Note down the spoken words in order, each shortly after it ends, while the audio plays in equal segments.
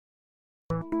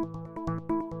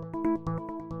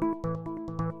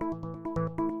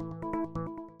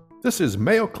This is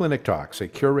Mayo Clinic Talks, a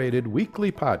curated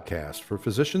weekly podcast for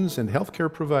physicians and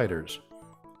healthcare providers.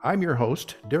 I'm your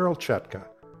host, Daryl Chutka,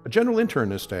 a general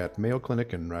internist at Mayo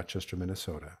Clinic in Rochester,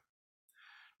 Minnesota.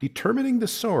 Determining the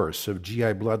source of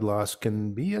GI blood loss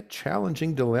can be a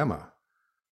challenging dilemma.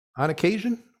 On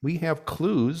occasion, we have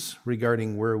clues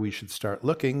regarding where we should start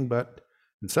looking, but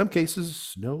in some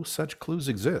cases, no such clues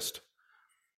exist.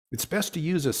 It's best to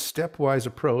use a stepwise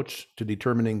approach to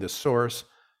determining the source,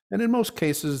 and in most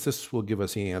cases, this will give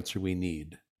us the answer we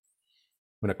need.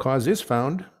 When a cause is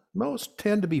found, most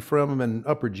tend to be from an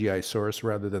upper GI source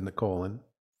rather than the colon.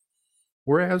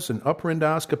 Whereas an upper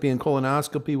endoscopy and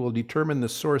colonoscopy will determine the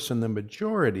source in the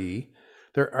majority,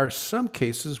 there are some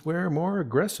cases where more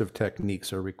aggressive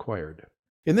techniques are required.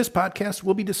 In this podcast,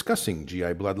 we'll be discussing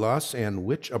GI blood loss and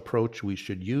which approach we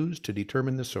should use to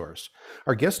determine the source.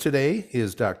 Our guest today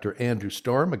is Dr. Andrew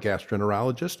Storm, a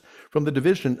gastroenterologist from the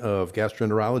Division of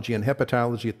Gastroenterology and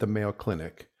Hepatology at the Mayo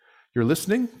Clinic. You're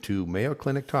listening to Mayo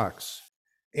Clinic Talks.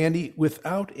 Andy,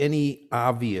 without any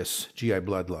obvious GI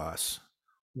blood loss,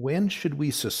 when should we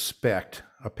suspect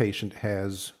a patient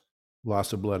has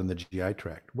loss of blood in the GI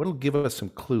tract? What'll give us some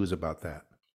clues about that?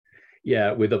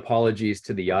 Yeah, with apologies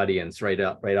to the audience right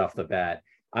off the bat,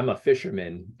 I'm a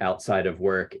fisherman outside of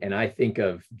work, and I think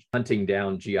of hunting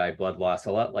down GI blood loss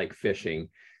a lot like fishing.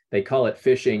 They call it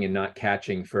fishing and not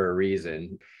catching for a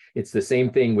reason. It's the same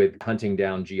thing with hunting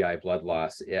down GI blood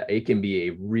loss. It can be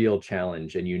a real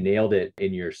challenge, and you nailed it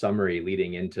in your summary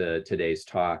leading into today's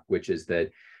talk, which is that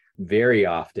very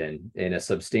often, in a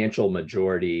substantial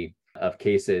majority of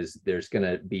cases, there's going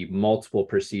to be multiple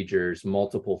procedures,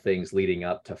 multiple things leading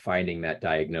up to finding that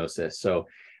diagnosis. So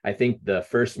I think the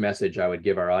first message I would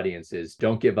give our audience is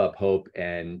don't give up hope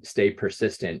and stay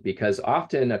persistent, because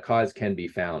often a cause can be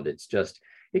found.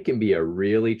 It can be a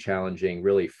really challenging,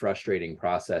 really frustrating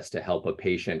process to help a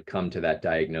patient come to that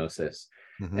diagnosis.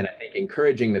 And I think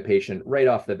encouraging the patient right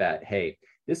off the bat, hey,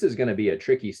 this is going to be a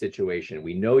tricky situation.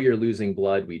 We know you're losing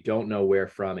blood. We don't know where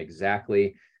from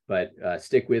exactly, but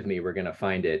stick with me, we're going to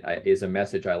find it, is a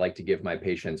message I like to give my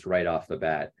patients right off the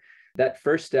bat. That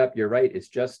first step, you're right, is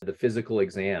just the physical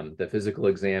exam. The physical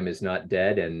exam is not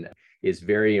dead and is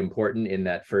very important in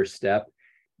that first step.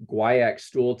 Guaiac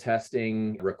stool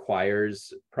testing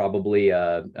requires probably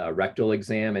a rectal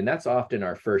exam, and that's often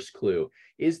our first clue.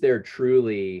 Is there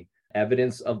truly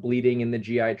evidence of bleeding in the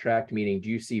GI tract? Meaning, do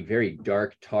you see very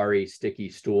dark, tarry, sticky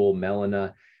stool,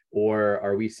 melena? Or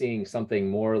are we seeing something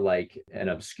more like an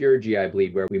obscure GI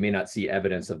bleed where we may not see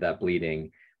evidence of that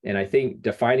bleeding? And I think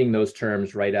defining those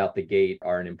terms right out the gate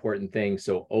are an important thing.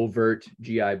 So overt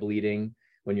GI bleeding,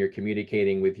 when you're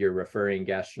communicating with your referring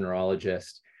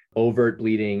gastroenterologist, overt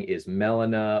bleeding is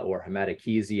melena or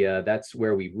hematochezia. That's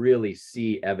where we really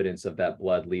see evidence of that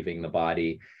blood leaving the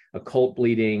body. Occult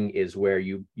bleeding is where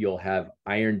you'll have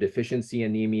iron deficiency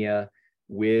anemia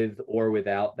with or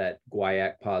without that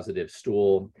guaiac positive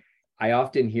stool. I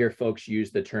often hear folks use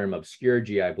the term obscure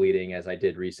GI bleeding, as I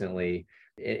did recently.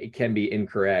 It can be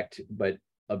incorrect, but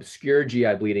obscure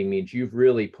GI bleeding means you've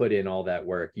really put in all that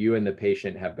work. You and the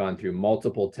patient have gone through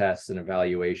multiple tests and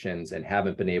evaluations and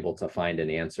haven't been able to find an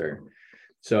answer.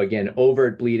 So again,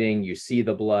 overt bleeding, you see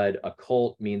the blood.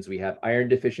 Occult means we have iron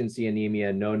deficiency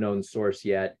anemia, no known source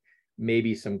yet,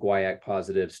 maybe some guaiac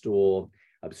positive stool.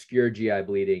 Obscure GI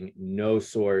bleeding, no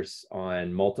source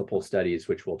on multiple studies,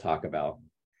 which we'll talk about.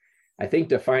 I think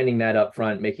defining that up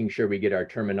front, making sure we get our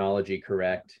terminology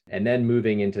correct, and then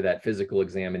moving into that physical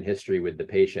exam and history with the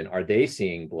patient. Are they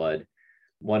seeing blood?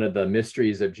 One of the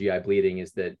mysteries of GI bleeding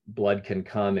is that blood can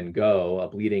come and go. A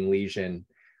bleeding lesion,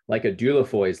 like a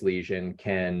Dieulafoy's lesion,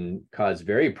 can cause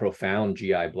very profound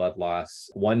GI blood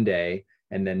loss one day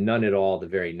and then none at all the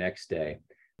very next day.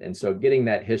 And so getting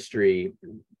that history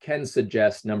can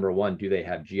suggest, number one, do they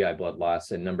have GI blood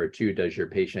loss? And number two, does your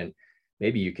patient,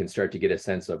 maybe you can start to get a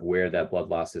sense of where that blood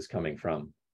loss is coming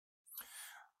from.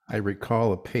 I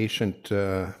recall a patient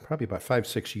probably about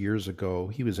 5-6 years ago.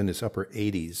 He was in his upper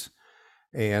 80s.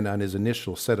 And on his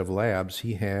initial set of labs,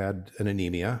 he had an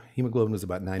anemia. Hemoglobin was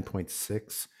about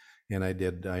 9.6. And I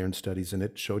did iron studies, and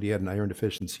it showed he had an iron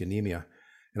deficiency anemia.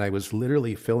 And I was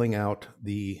literally filling out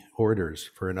the orders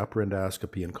for an upper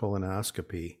endoscopy and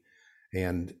colonoscopy.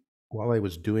 And while I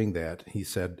was doing that, he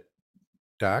said,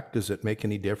 "Doc, does it make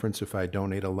any difference if I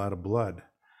donate a lot of blood?"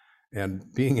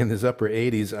 And being in his upper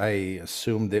 80s, I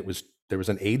assumed it was there was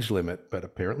an age limit, but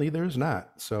apparently there's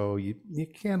not. So you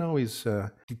can't always Make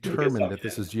determine that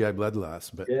this assumptions. is GI blood loss.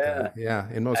 But Yeah. yeah,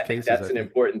 in I most think cases, that's I an think.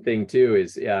 important thing too,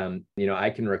 is, I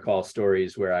can recall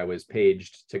stories where I was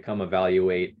paged to come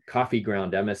evaluate coffee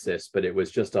ground emesis, but it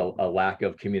was just a lack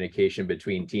of communication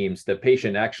between teams. The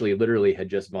patient actually literally had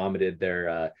just vomited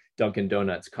their Dunkin'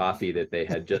 Donuts coffee that they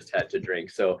had just had to drink.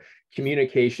 So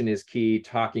communication is key.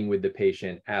 Talking with the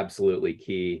patient, absolutely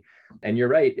key. And you're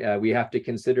right. We have to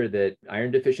consider that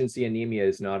iron deficiency anemia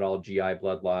is not all GI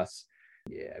blood loss.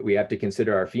 We have to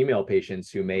consider our female patients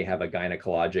who may have a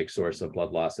gynecologic source of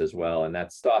blood loss as well. And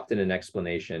that's often an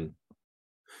explanation.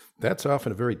 That's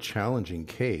often a very challenging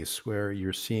case where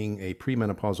you're seeing a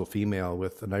premenopausal female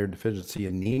with an iron deficiency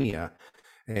anemia,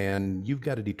 and you've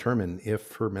got to determine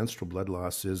if her menstrual blood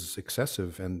loss is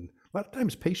excessive. And a lot of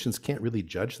times patients can't really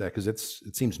judge that because it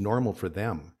seems normal for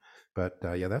them. But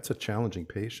yeah, that's a challenging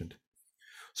patient.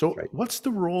 That's So, right. what's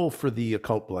the role for the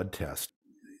occult blood test?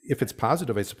 If it's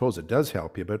positive, I suppose it does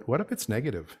help you, but what if it's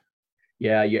negative?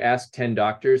 Yeah, you ask 10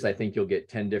 doctors, I think you'll get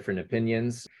 10 different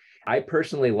opinions. I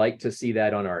personally like to see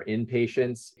that on our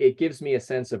inpatients. It gives me a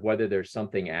sense of whether there's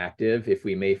something active, if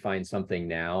we may find something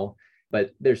now,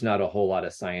 but there's not a whole lot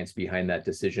of science behind that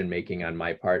decision making on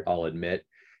my part, I'll admit.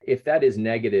 If that is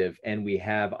negative and we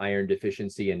have iron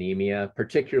deficiency anemia,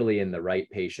 particularly in the right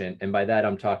patient, and by that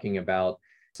I'm talking about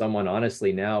someone,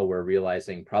 honestly, now we're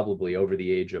realizing probably over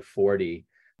the age of 40,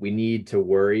 we need to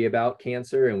worry about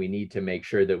cancer, and we need to make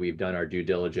sure that we've done our due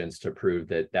diligence to prove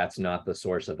that that's not the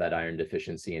source of that iron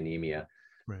deficiency anemia.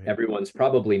 Right. Everyone's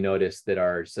probably noticed that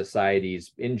our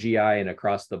societies in GI and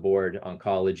across the board,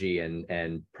 oncology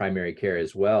and primary care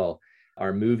as well,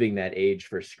 are moving that age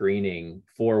for screening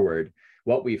forward.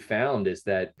 What we found is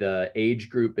that the age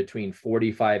group between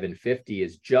 45 and 50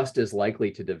 is just as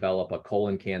likely to develop a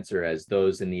colon cancer as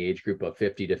those in the age group of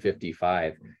 50 to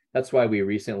 55. That's why we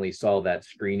recently saw that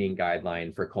screening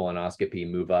guideline for colonoscopy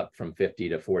move up from 50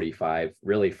 to 45,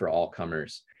 really for all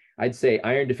comers. I'd say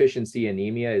iron deficiency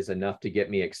anemia is enough to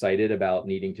get me excited about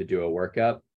needing to do a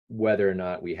workup, whether or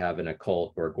not we have an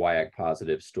occult or guaiac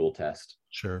positive stool test.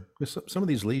 Sure. 'Cause some of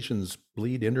these lesions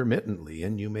bleed intermittently,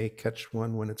 and you may catch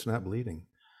one when it's not bleeding.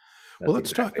 Well, That's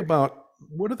let's talk exactly. about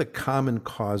what are the common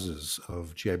causes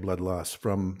of GI blood loss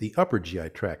from the upper GI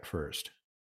tract first.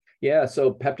 Yeah,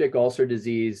 so peptic ulcer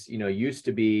disease, used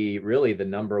to be really the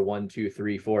number 1, 2,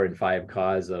 3, 4, and 5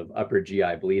 cause of upper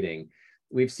GI bleeding.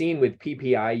 We've seen with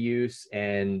PPI use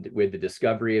and with the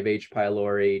discovery of H.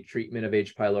 pylori, treatment of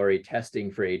H. pylori,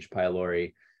 testing for H.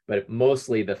 pylori, but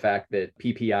mostly the fact that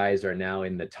PPIs are now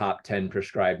in the top 10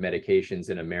 prescribed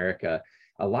medications in America.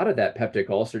 A lot of that peptic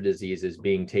ulcer disease is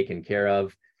being taken care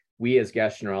of. We as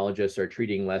gastroenterologists are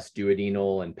treating less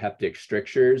duodenal and peptic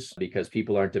strictures because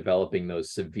people aren't developing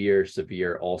those severe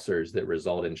ulcers that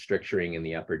result in stricturing in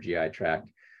the upper GI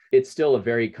tract. It's still a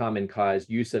very common cause.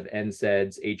 Use of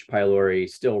NSAIDs, H. pylori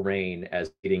still reign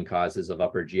as leading causes of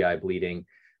upper GI bleeding.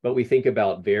 But we think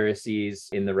about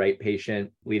varices in the right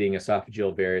patient, bleeding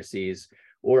esophageal varices,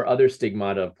 or other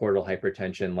stigmata of portal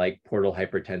hypertension like portal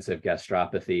hypertensive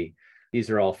gastropathy. These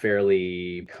are all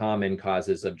fairly common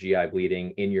causes of GI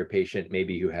bleeding in your patient,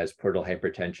 maybe who has portal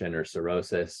hypertension or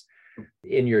cirrhosis.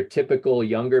 In your typical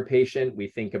younger patient, we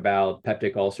think about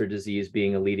peptic ulcer disease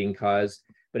being a leading cause.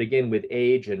 But again, with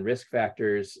age and risk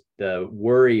factors, the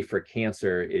worry for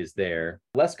cancer is there.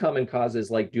 Less common causes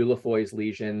like Dieulafoy's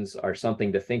lesions are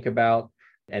something to think about.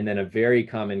 And then a very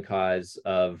common cause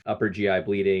of upper GI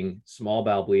bleeding, small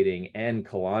bowel bleeding, and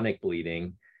colonic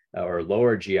bleeding or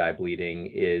lower GI bleeding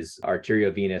is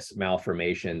arteriovenous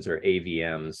malformations or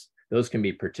AVMs. Those can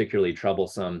be particularly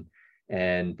troublesome.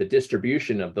 And the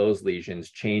distribution of those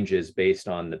lesions changes based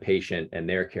on the patient and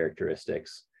their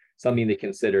characteristics. Something to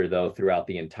consider, though, throughout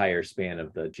the entire span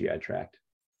of the GI tract.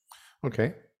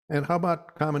 Okay. And how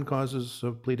about common causes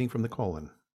of bleeding from the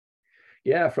colon?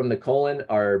 Yeah, from the colon,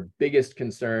 our biggest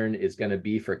concern is going to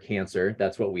be for cancer.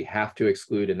 That's what we have to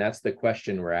exclude. And that's the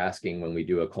question we're asking when we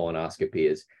do a colonoscopy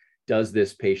is, does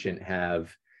this patient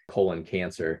have colon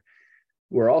cancer?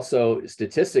 We're also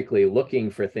statistically looking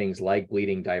for things like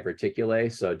bleeding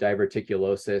diverticulae. So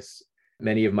diverticulosis,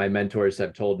 many of my mentors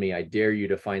have told me, I dare you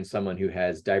to find someone who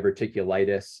has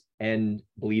diverticulitis and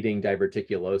bleeding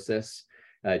diverticulosis.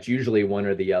 It's usually one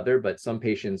or the other, but some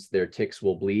patients, their tics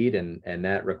will bleed, and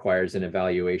that requires an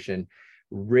evaluation.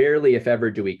 Rarely, if ever,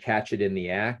 do we catch it in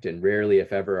the act, and rarely,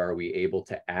 if ever, are we able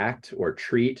to act or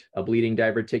treat a bleeding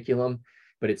diverticulum.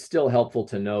 But it's still helpful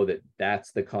to know that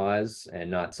that's the cause and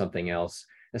not something else.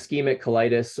 Ischemic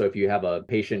colitis, so if you have a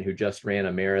patient who just ran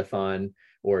a marathon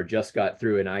or just got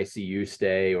through an ICU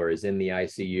stay or is in the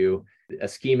ICU,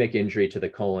 Ischemic injury to the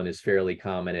colon is fairly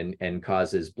common and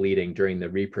causes bleeding during the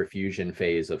reperfusion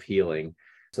phase of healing.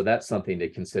 So that's something to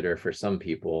consider for some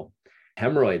people.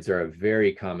 Hemorrhoids are a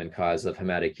very common cause of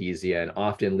hematochezia and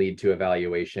often lead to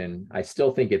evaluation. I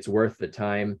still think it's worth the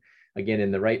time. Again,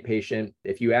 in the right patient,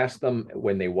 if you ask them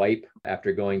when they wipe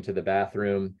after going to the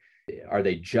bathroom, are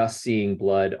they just seeing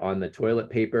blood on the toilet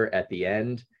paper at the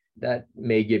end? That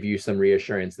may give you some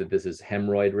reassurance that this is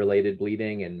hemorrhoid-related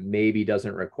bleeding and maybe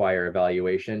doesn't require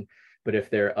evaluation. But if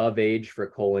they're of age for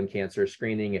colon cancer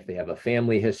screening, if they have a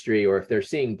family history, or if they're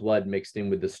seeing blood mixed in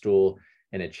with the stool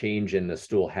and a change in the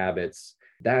stool habits,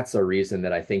 that's a reason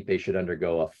that I think they should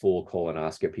undergo a full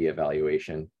colonoscopy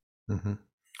evaluation. Mm-hmm.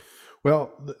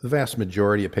 Well, the vast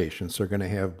majority of patients are going to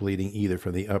have bleeding either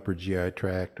from the upper GI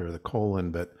tract or the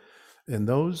colon, but in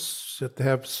those that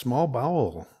have small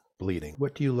bowel bleeding,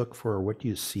 what do you look for? What do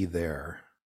you see there?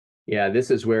 Yeah,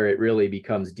 this is where it really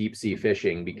becomes deep sea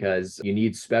fishing because you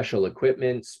need special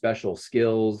equipment, special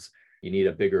skills. You need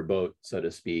a bigger boat, so to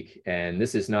speak. And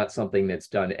this is not something that's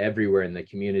done everywhere in the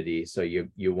community. So you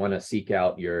want to seek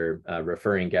out your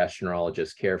referring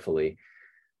gastroenterologist carefully.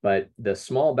 But the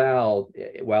small bowel,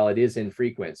 while it is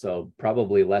infrequent, so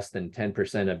probably less than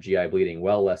 10% of GI bleeding,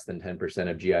 well less than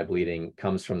 10% of GI bleeding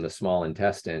comes from the small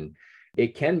intestine,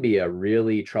 it can be a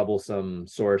really troublesome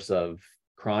source of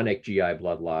chronic GI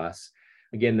blood loss.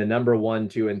 Again, the number 1,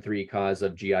 2, and 3 cause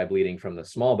of GI bleeding from the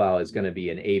small bowel is going to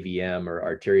be an AVM or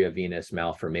arteriovenous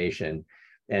malformation.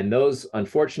 And those,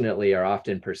 unfortunately, are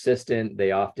often persistent.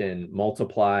 They often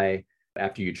multiply.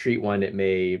 After you treat one, it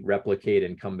may replicate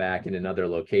and come back in another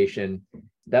location.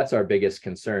 That's our biggest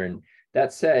concern.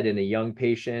 That said, in a young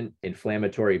patient,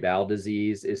 inflammatory bowel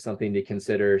disease is something to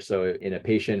consider. So in a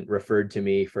patient referred to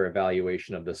me for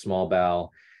evaluation of the small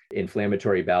bowel,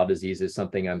 inflammatory bowel disease is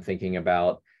something I'm thinking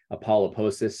about. A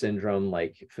polyposis syndrome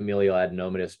like familial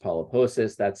adenomatous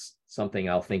polyposis, that's something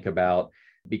I'll think about.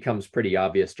 It becomes pretty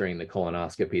obvious during the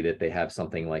colonoscopy that they have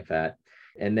something like that.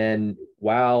 And then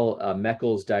while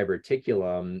Meckel's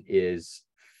diverticulum is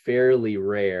fairly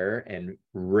rare and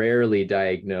rarely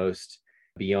diagnosed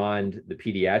beyond the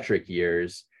pediatric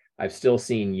years, I've still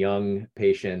seen young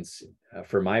patients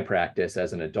for my practice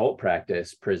as an adult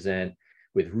practice present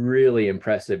with really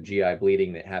impressive GI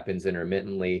bleeding that happens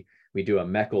intermittently. We do a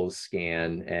Meckel's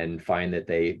scan and find that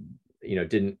they,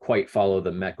 didn't quite follow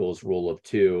the Meckel's rule of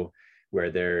 2,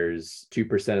 where there's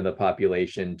 2% of the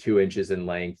population, 2 inches in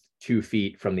length, 2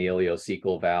 feet from the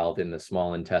ileocecal valve in the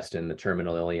small intestine, the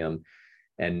terminal ileum,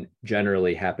 and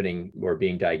generally happening or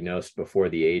being diagnosed before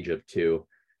the age of 2.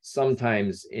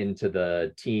 Sometimes into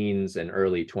the teens and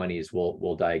early 20s,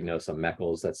 we'll diagnose a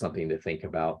Meckel's. That's something to think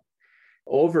about.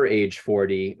 Over age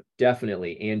 40,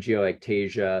 definitely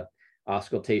angioectasia,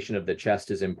 auscultation of the chest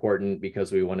is important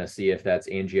because we want to see if that's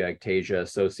angioectasia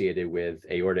associated with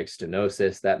aortic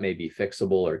stenosis. That may be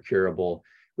fixable or curable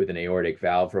with an aortic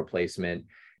valve replacement.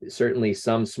 Certainly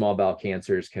some small bowel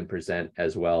cancers can present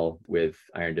as well with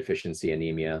iron deficiency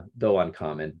anemia, though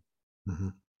uncommon. Mm-hmm.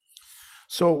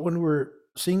 So when we're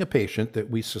seeing a patient that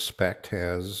we suspect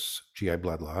has GI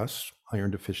blood loss,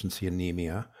 iron deficiency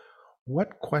anemia,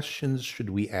 what questions should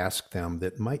we ask them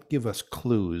that might give us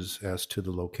clues as to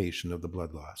the location of the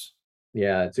blood loss?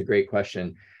 Yeah, it's a great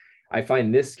question. I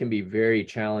find this can be very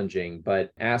challenging,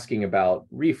 but asking about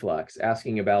reflux,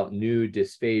 asking about new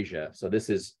dysphagia. So this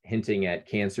is hinting at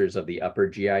cancers of the upper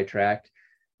GI tract,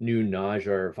 new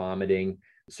nausea or vomiting.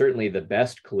 Certainly the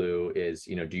best clue is,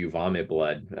 do you vomit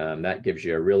blood? That gives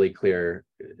you a really clear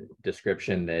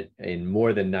description that in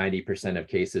more than 90% of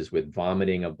cases with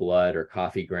vomiting of blood or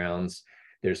coffee grounds,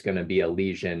 there's going to be a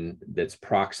lesion that's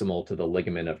proximal to the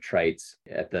ligament of Treitz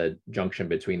at the junction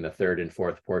between the 3rd and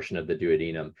 4th portion of the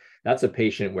duodenum. That's a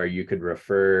patient where you could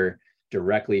refer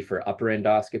directly for upper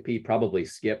endoscopy, probably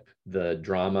skip the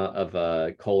drama of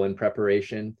a colon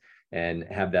preparation and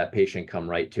have that patient come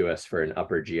right to us for an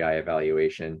upper GI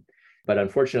evaluation. But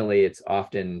unfortunately, it's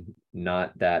often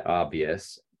not that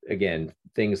obvious. Again,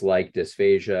 things like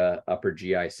dysphagia, upper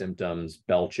GI symptoms,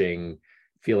 belching,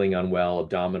 feeling unwell,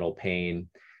 abdominal pain,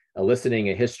 eliciting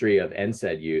a history of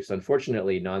NSAID use.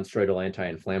 Unfortunately, nonsteroidal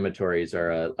anti-inflammatories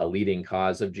are a leading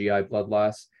cause of GI blood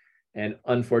loss. And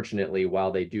unfortunately,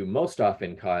 while they do most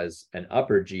often cause an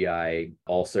upper GI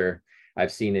ulcer,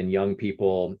 I've seen in young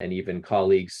people and even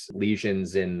colleagues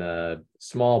lesions in the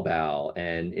small bowel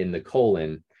and in the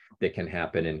colon that can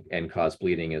happen and cause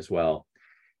bleeding as well.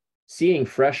 Seeing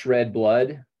fresh red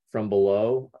blood from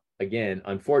below, again,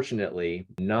 unfortunately,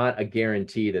 not a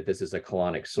guarantee that this is a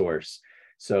colonic source.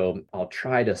 So I'll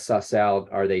try to suss out,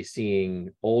 are they seeing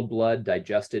old blood,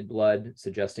 digested blood,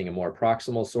 suggesting a more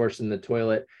proximal source in the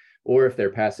toilet? Or if they're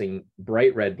passing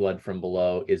bright red blood from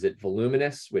below, is it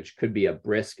voluminous, which could be a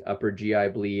brisk upper GI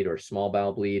bleed or small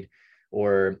bowel bleed?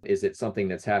 Or is it something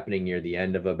that's happening near the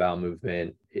end of a bowel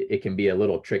movement? It can be a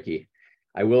little tricky.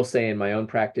 I will say in my own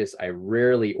practice, I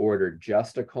rarely order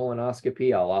just a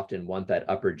colonoscopy. I'll often want that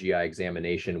upper GI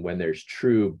examination when there's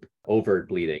true overt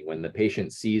bleeding. When the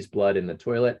patient sees blood in the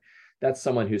toilet, that's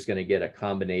someone who's going to get a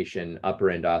combination upper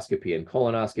endoscopy and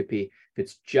colonoscopy. If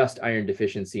it's just iron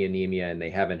deficiency anemia and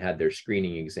they haven't had their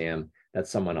screening exam, that's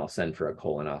someone I'll send for a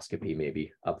colonoscopy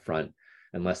maybe up front,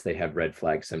 unless they have red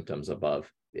flag symptoms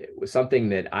above. It was something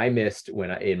that I missed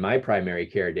in my primary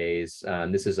care days.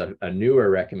 This is a newer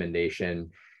recommendation,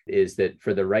 is that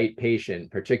for the right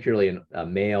patient, particularly a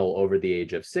male over the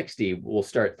age of 60, we'll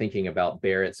start thinking about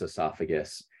Barrett's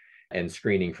esophagus and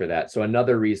screening for that. So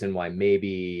another reason why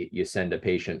maybe you send a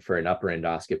patient for an upper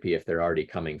endoscopy if they're already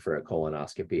coming for a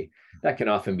colonoscopy. That can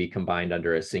often be combined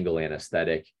under a single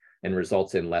anesthetic and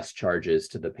results in less charges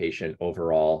to the patient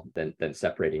overall than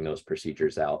separating those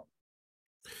procedures out.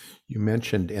 You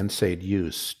mentioned NSAID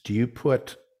use. Do you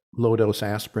put low-dose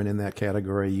aspirin in that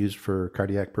category used for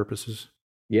cardiac purposes?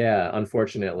 Yeah,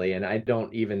 unfortunately. And I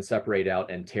don't even separate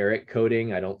out enteric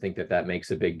coating. I don't think that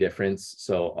makes a big difference.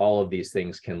 So all of these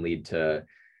things can lead to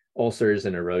ulcers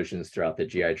and erosions throughout the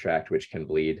GI tract, which can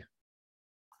bleed.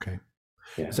 Okay.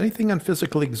 Yeah. Is anything on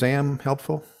physical exam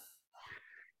helpful?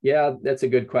 Yeah, that's a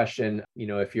good question.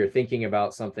 If you're thinking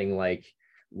about something like,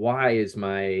 why is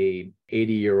my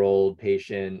 80-year-old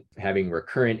patient having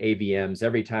recurrent AVMs?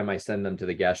 Every time I send them to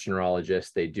the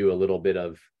gastroenterologist, they do a little bit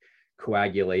of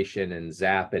coagulation and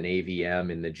zap and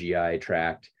AVM in the GI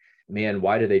tract. Man,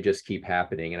 why do they just keep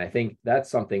happening? And I think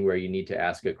that's something where you need to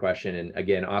ask a question. And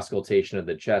again, auscultation of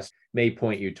the chest may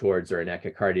point you towards, or an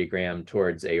echocardiogram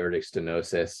towards, aortic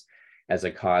stenosis as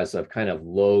a cause of kind of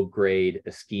low-grade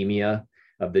ischemia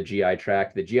of the GI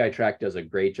tract. The GI tract does a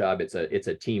great job. It's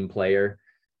a team player,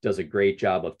 does a great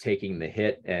job of taking the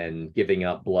hit and giving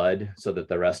up blood so that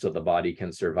the rest of the body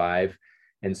can survive.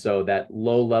 And so that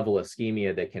low level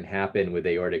ischemia that can happen with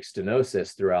aortic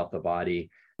stenosis throughout the body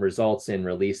results in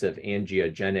release of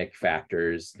angiogenic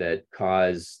factors that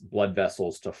cause blood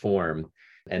vessels to form.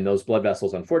 And those blood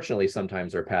vessels, unfortunately,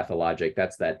 sometimes are pathologic.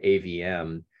 That's that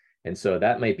AVM. And so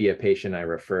that might be a patient I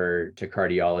refer to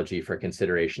cardiology for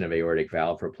consideration of aortic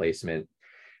valve replacement.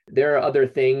 There are other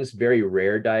things, very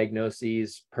rare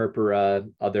diagnoses, purpura,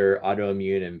 other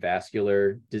autoimmune and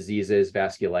vascular diseases,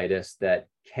 vasculitis, that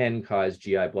can cause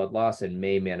GI blood loss and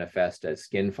may manifest as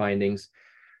skin findings.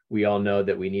 We all know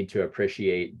that we need to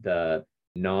appreciate the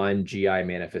non-GI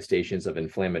manifestations of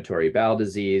inflammatory bowel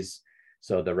disease.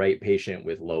 So the right patient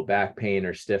with low back pain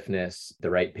or stiffness,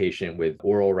 the right patient with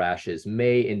oral rashes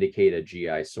may indicate a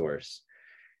GI source.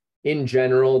 In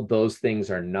general, those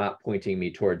things are not pointing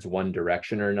me towards one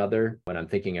direction or another when I'm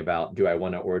thinking about, do I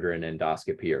want to order an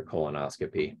endoscopy or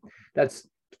colonoscopy? That's,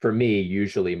 for me,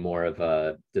 usually more of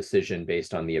a decision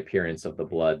based on the appearance of the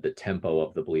blood, the tempo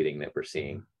of the bleeding that we're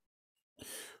seeing.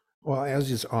 Well, as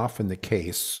is often the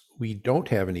case, we don't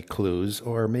have any clues,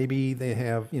 or maybe they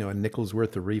have, a nickel's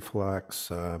worth of reflux,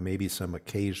 maybe some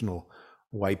occasional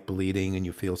white bleeding, and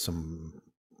you feel some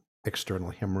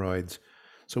external hemorrhoids.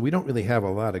 So we don't really have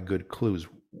a lot of good clues.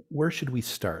 Where should we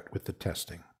start with the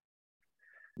testing?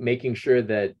 Making sure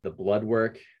that the blood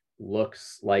work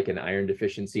looks like an iron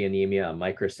deficiency anemia, a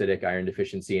microcytic iron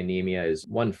deficiency anemia, is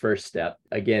one first step.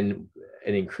 Again,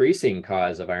 an increasing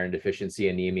cause of iron deficiency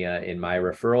anemia in my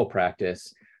referral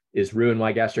practice is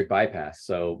Roux-en-Y gastric bypass.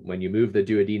 So when you move the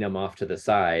duodenum off to the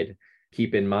side,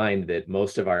 keep in mind that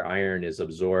most of our iron is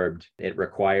absorbed. It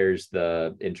requires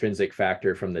the intrinsic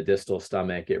factor from the distal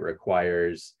stomach. It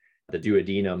requires the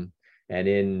duodenum. And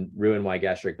in Roux-en-Y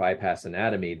gastric bypass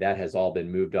anatomy, that has all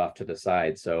been moved off to the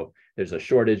side. So there's a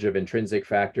shortage of intrinsic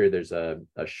factor. There's a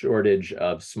shortage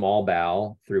of small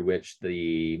bowel through which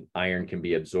the iron can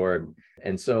be absorbed.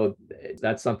 And so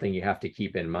that's something you have to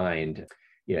keep in mind.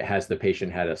 Has the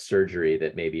patient had a surgery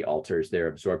that maybe alters their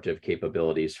absorptive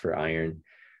capabilities for iron?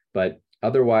 But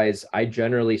otherwise, I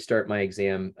generally start my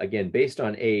exam, again, based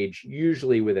on age,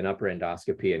 usually with an upper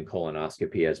endoscopy and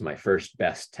colonoscopy as my first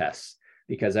best tests.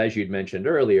 Because as you'd mentioned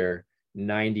earlier,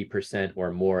 90%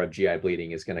 or more of GI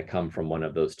bleeding is going to come from one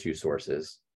of those two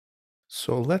sources.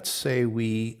 So let's say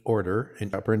we order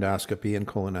an upper endoscopy and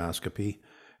colonoscopy.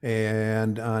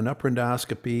 And on upper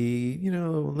endoscopy, a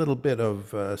little bit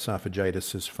of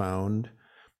esophagitis is found,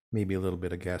 maybe a little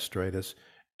bit of gastritis.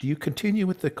 Do you continue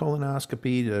with the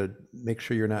colonoscopy to make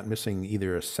sure you're not missing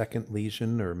either a second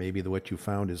lesion or maybe what you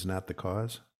found is not the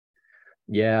cause?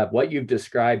 Yeah, what you've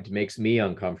described makes me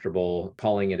uncomfortable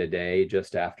calling it a day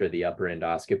just after the upper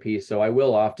endoscopy. So I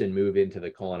will often move into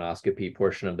the colonoscopy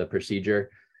portion of the procedure.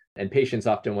 And patients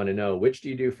often want to know, which do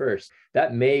you do first?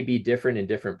 That may be different in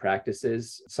different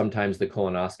practices. Sometimes the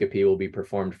colonoscopy will be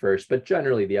performed first, but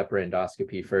generally the upper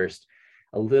endoscopy first.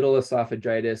 A little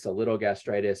esophagitis, a little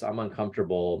gastritis, I'm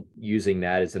uncomfortable using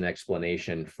that as an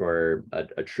explanation for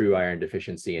a true iron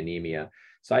deficiency anemia.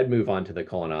 So I'd move on to the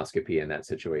colonoscopy in that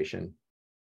situation.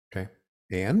 Okay.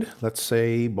 And let's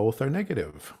say both are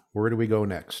negative. Where do we go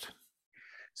next?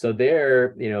 So there,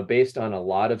 based on a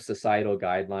lot of societal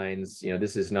guidelines,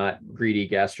 this is not greedy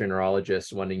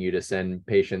gastroenterologists wanting you to send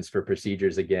patients for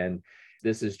procedures again.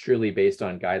 This is truly based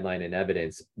on guideline and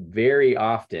evidence. Very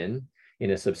often,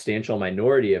 in a substantial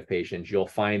minority of patients, you'll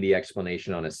find the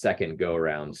explanation on a second go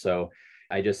around. So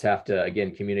I just have to,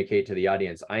 again, communicate to the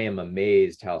audience. I am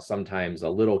amazed how sometimes a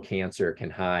little cancer can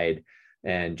hide,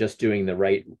 and just doing the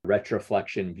right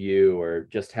retroflexion view or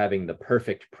just having the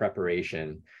perfect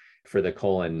preparation for the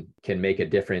colon can make a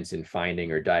difference in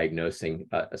finding or diagnosing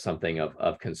something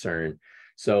of concern.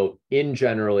 So in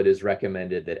general, it is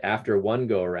recommended that after one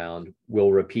go around,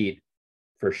 we'll repeat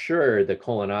for sure the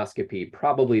colonoscopy,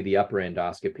 probably the upper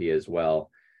endoscopy as well,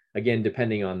 again,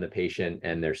 depending on the patient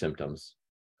and their symptoms.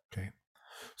 Okay.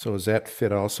 So does that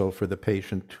fit also for the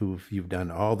patient who you've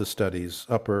done all the studies,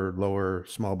 upper, lower,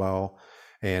 small bowel,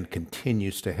 and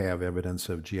continues to have evidence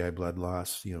of GI blood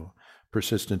loss,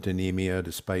 persistent anemia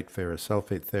despite ferrous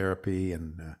sulfate therapy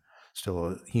and still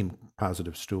a heme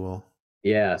positive stool?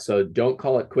 Yeah, so don't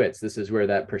call it quits. This is where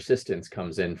that persistence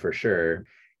comes in for sure.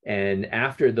 And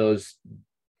after those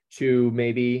two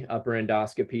maybe upper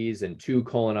endoscopies and two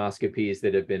colonoscopies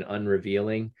that have been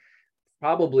unrevealing,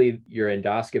 probably your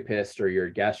endoscopist or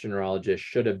your gastroenterologist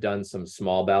should have done some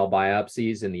small bowel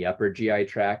biopsies in the upper GI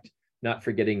tract, not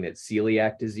forgetting that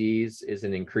celiac disease is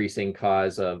an increasing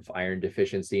cause of iron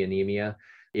deficiency anemia.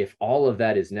 If all of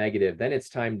that is negative, then it's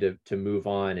time to move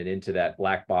on and into that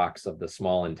black box of the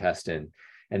small intestine.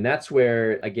 And that's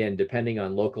where, again, depending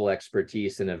on local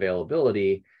expertise and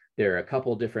availability, there are a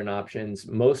couple different options.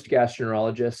 Most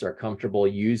gastroenterologists are comfortable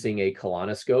using a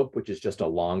colonoscope, which is just a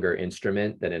longer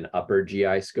instrument than an upper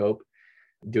GI scope,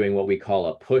 doing what we call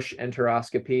a push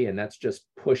enteroscopy. And that's just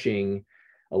pushing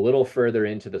a little further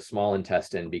into the small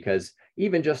intestine, because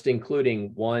even just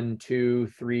including 1, 2,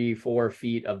 3, 4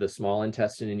 feet of the small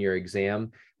intestine in your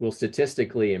exam will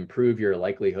statistically improve your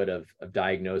likelihood of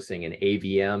diagnosing an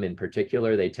AVM in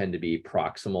particular. They tend to be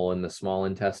proximal in the small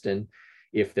intestine.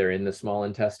 If they're in the small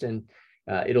intestine,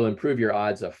 it'll improve your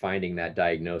odds of finding that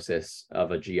diagnosis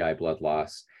of a GI blood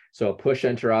loss. So a push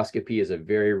enteroscopy is a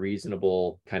very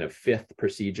reasonable kind of fifth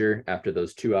procedure after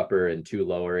those 2 upper and 2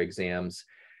 lower exams.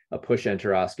 A push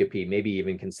enteroscopy, maybe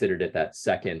even considered at that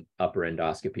second upper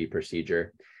endoscopy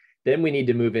procedure. Then we need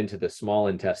to move into the small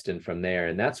intestine from there.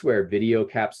 And that's where video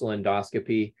capsule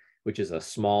endoscopy, which is a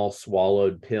small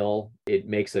swallowed pill, it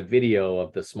makes a video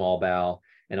of the small bowel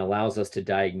and allows us to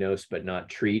diagnose but not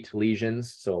treat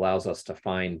lesions. So allows us to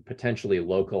find, potentially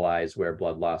localize where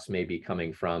blood loss may be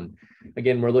coming from.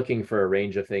 Again, we're looking for a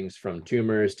range of things from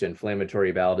tumors to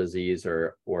inflammatory bowel disease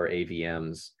or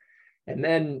AVMs. And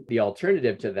then the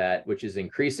alternative to that, which is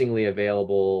increasingly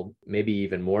available, maybe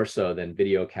even more so than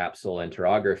video capsule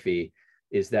enterography,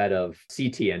 is that of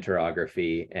CT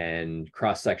enterography and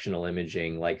cross-sectional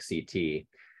imaging like CT.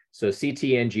 So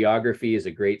CT angiography is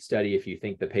a great study if you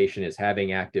think the patient is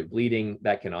having active bleeding.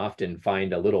 That can often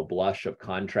find a little blush of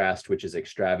contrast, which is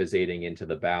extravasating into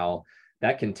the bowel.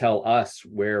 That can tell us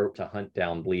where to hunt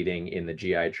down bleeding in the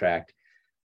GI tract.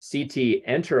 CT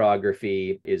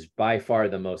enterography is by far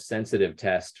the most sensitive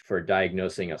test for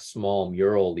diagnosing a small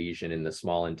mural lesion in the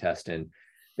small intestine,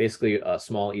 basically a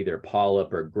small either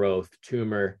polyp or growth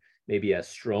tumor, maybe a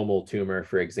stromal tumor,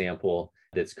 for example,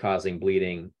 that's causing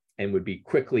bleeding and would be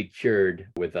quickly cured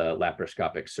with a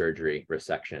laparoscopic surgery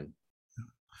resection.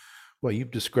 Well,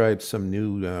 you've described some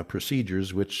new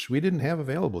procedures which we didn't have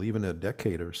available even a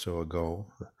decade or so ago.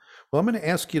 Well, I'm going to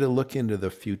ask you to look into the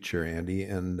future, Andy,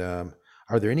 and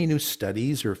are there any new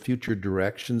studies or future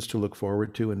directions to look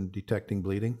forward to in detecting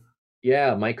bleeding?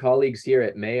 Yeah, my colleagues here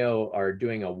at Mayo are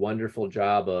doing a wonderful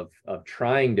job of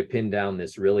trying to pin down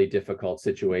this really difficult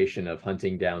situation of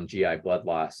hunting down GI blood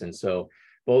loss. And so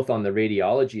both on the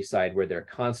radiology side, where they're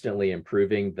constantly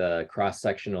improving the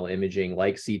cross-sectional imaging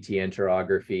like CT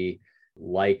enterography,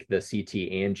 like the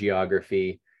CT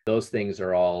angiography, those things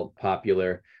are all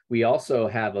popular. We also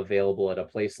have available at a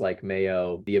place like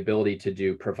Mayo the ability to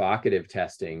do provocative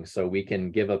testing. So we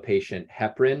can give a patient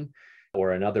heparin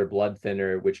or another blood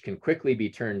thinner, which can quickly be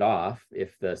turned off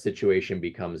if the situation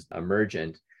becomes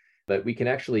emergent. but we can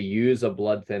actually use a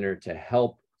blood thinner to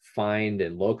help find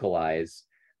and localize,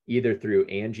 either through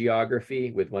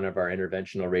angiography with one of our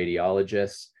interventional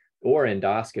radiologists or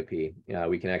endoscopy.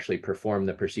 We can actually perform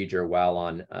the procedure while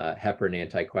on heparin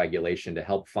anticoagulation to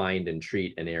help find and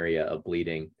treat an area of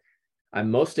bleeding. I'm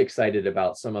most excited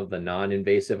about some of the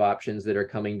non-invasive options that are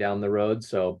coming down the road.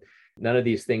 So none of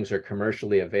these things are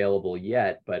commercially available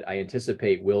yet, but I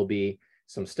anticipate will be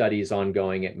some studies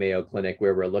ongoing at Mayo Clinic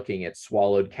where we're looking at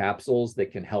swallowed capsules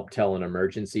that can help tell an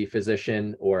emergency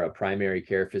physician or a primary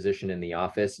care physician in the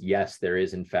office, yes, there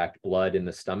is in fact blood in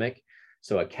the stomach.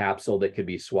 So a capsule that could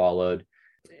be swallowed.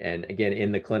 And again,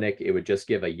 in the clinic, it would just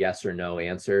give a yes or no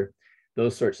answer.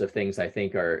 Those sorts of things I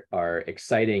think are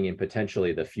exciting and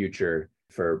potentially the future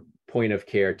for point of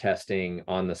care testing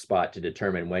on the spot to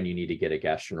determine when you need to get a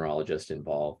gastroenterologist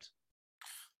involved.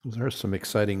 Those are some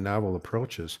exciting novel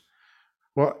approaches.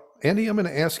 Well, Andy, I'm going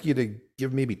to ask you to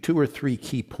give maybe 2 or 3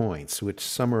 key points which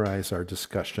summarize our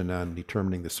discussion on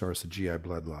determining the source of GI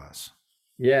blood loss.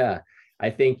 Yeah, I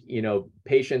think,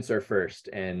 patients are first.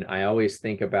 And I always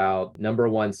think about, number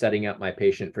one, setting up my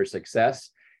patient for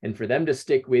success. And for them to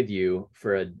stick with you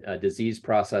for a disease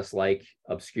process like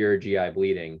obscure GI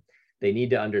bleeding, they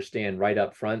need to understand right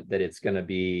up front that it's going to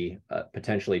be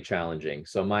potentially challenging.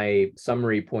 So my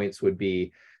summary points would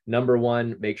be, number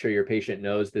one, make sure your patient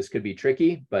knows this could be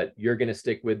tricky, but you're going to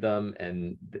stick with them.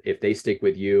 And if they stick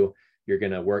with you, you're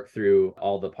going to work through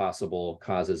all the possible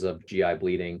causes of GI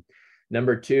bleeding.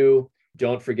 Number two,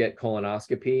 don't forget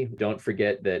colonoscopy. Don't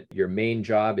forget that your main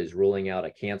job is ruling out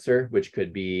a cancer, which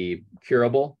could be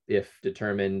curable if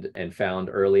determined and found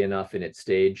early enough in its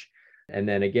stage. And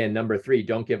then again, number three,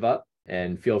 don't give up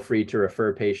and feel free to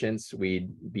refer patients.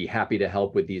 We'd be happy to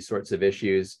help with these sorts of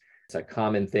issues. It's a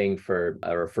common thing for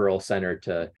a referral center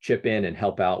to chip in and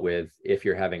help out with if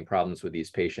you're having problems with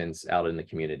these patients out in the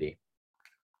community.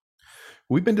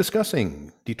 We've been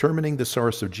discussing determining the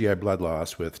source of GI blood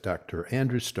loss with Dr.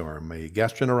 Andrew Storm, a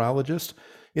gastroenterologist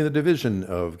in the Division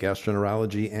of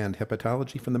Gastroenterology and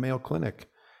Hepatology from the Mayo Clinic.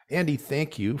 Andy,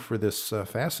 thank you for this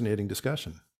fascinating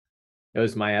discussion. It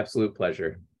was my absolute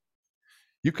pleasure.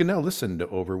 You can now listen to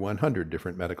over 100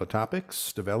 different medical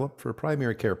topics developed for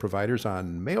primary care providers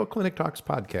on Mayo Clinic Talks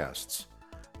podcasts.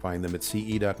 Find them at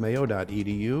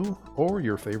ce.mayo.edu or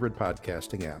your favorite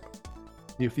podcasting app.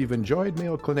 If you've enjoyed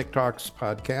Mayo Clinic Talks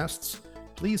podcasts,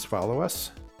 please follow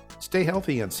us. Stay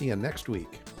healthy and see you next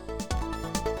week.